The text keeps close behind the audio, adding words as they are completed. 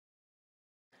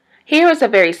Here is a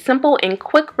very simple and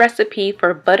quick recipe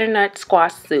for butternut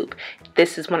squash soup.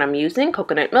 This is what I'm using: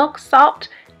 coconut milk, salt,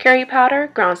 curry powder,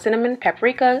 ground cinnamon,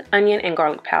 paprika, onion, and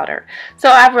garlic powder. So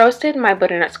I've roasted my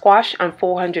butternut squash on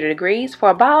 400 degrees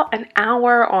for about an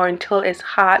hour or until it's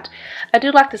hot. I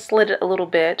do like to slit it a little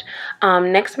bit.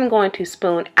 Next I'm going to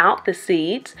spoon out the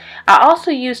seeds. I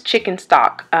also use chicken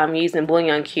stock using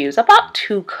bouillon cubes, about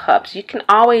 2 cups. You can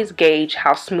always gauge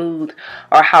how smooth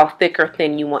or how thick or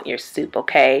thin you want your soup,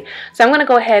 okay? So I'm going to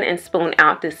go ahead and spoon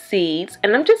out the seeds,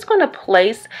 and I'm just going to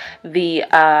place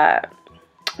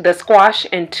the squash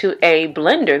into a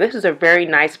blender. This is a very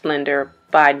nice blender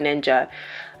by Ninja.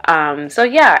 So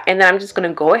yeah, and then I'm just going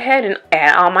to go ahead and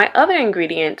add all my other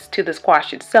ingredients to the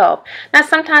squash itself. Now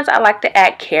sometimes I like to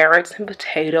add carrots and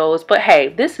potatoes, but hey,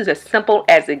 this is as simple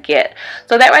as it gets.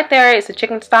 So that right there is the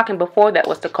chicken stock, and before that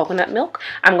was the coconut milk.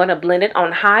 I'm going to blend it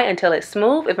on high until it's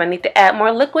smooth. If I need to add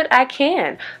more liquid, I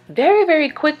can. Very, very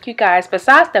quick, you guys.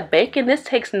 Besides the bacon, this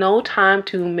takes no time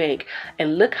to make,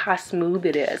 and look how smooth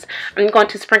it is. I'm going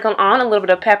to sprinkle on a little bit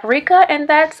of paprika, and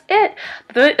that's it.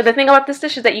 The thing about this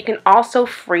dish is that you can also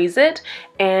freeze it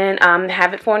and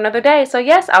have it for another day. So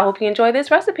yes, I hope you enjoy this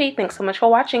recipe. Thanks so much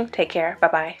for watching. Take care. Bye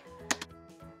bye.